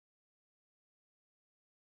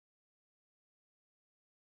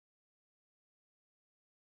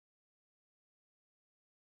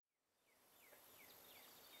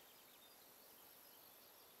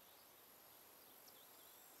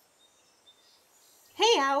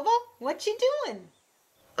Hey Alva, what you doing?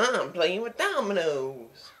 I'm playing with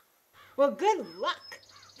dominoes. Well, good luck.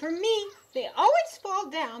 For me, they always fall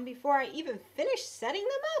down before I even finish setting them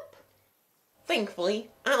up. Thankfully,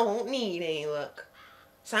 I won't need any luck.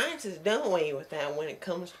 Science has done away with that when it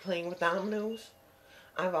comes to playing with dominoes.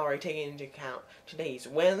 I've already taken into account today's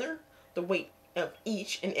weather, the weight of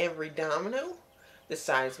each and every domino, the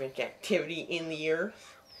seismic activity in the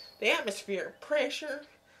earth, the atmospheric pressure,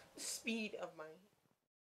 the speed of my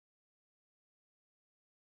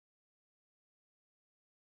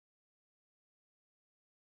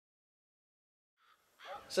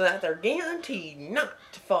so that they're guaranteed not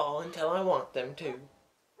to fall until I want them to.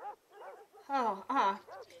 Oh,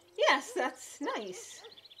 yes, that's nice.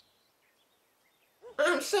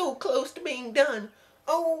 I'm so close to being done.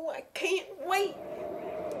 Oh, I can't wait.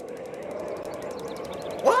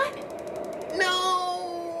 What? No!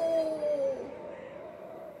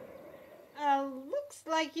 Looks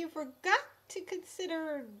like you forgot to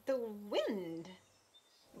consider the wind.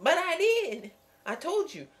 But I did. I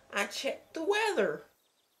told you. I checked the weather.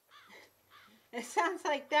 It sounds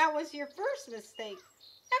like that was your first mistake.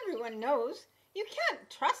 Everyone knows you can't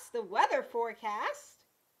trust the weather forecast.